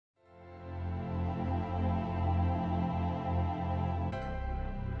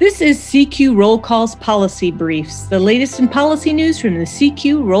This is CQ Roll Call's Policy Briefs, the latest in policy news from the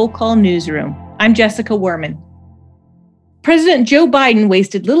CQ Roll Call newsroom. I'm Jessica Werman. President Joe Biden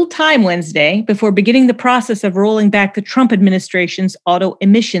wasted little time Wednesday before beginning the process of rolling back the Trump administration's auto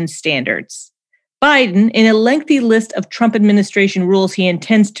emissions standards. Biden, in a lengthy list of Trump administration rules he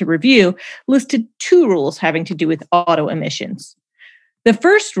intends to review, listed two rules having to do with auto emissions. The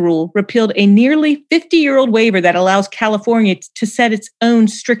first rule repealed a nearly 50-year-old waiver that allows California to set its own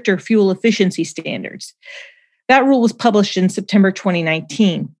stricter fuel efficiency standards. That rule was published in September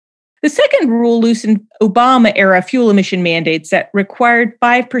 2019. The second rule loosened Obama-era fuel emission mandates that required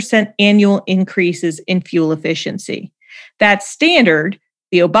 5% annual increases in fuel efficiency. That standard,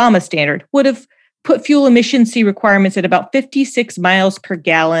 the Obama standard, would have put fuel efficiency requirements at about 56 miles per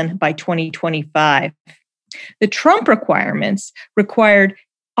gallon by 2025. The Trump requirements required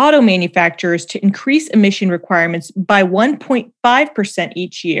auto manufacturers to increase emission requirements by 1.5%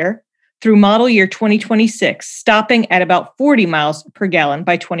 each year through model year 2026, stopping at about 40 miles per gallon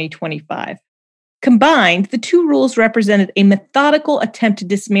by 2025. Combined, the two rules represented a methodical attempt to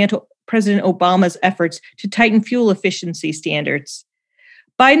dismantle President Obama's efforts to tighten fuel efficiency standards.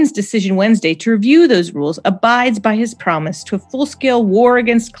 Biden's decision Wednesday to review those rules abides by his promise to a full-scale war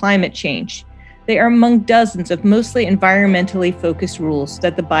against climate change. They are among dozens of mostly environmentally focused rules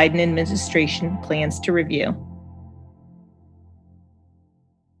that the Biden administration plans to review.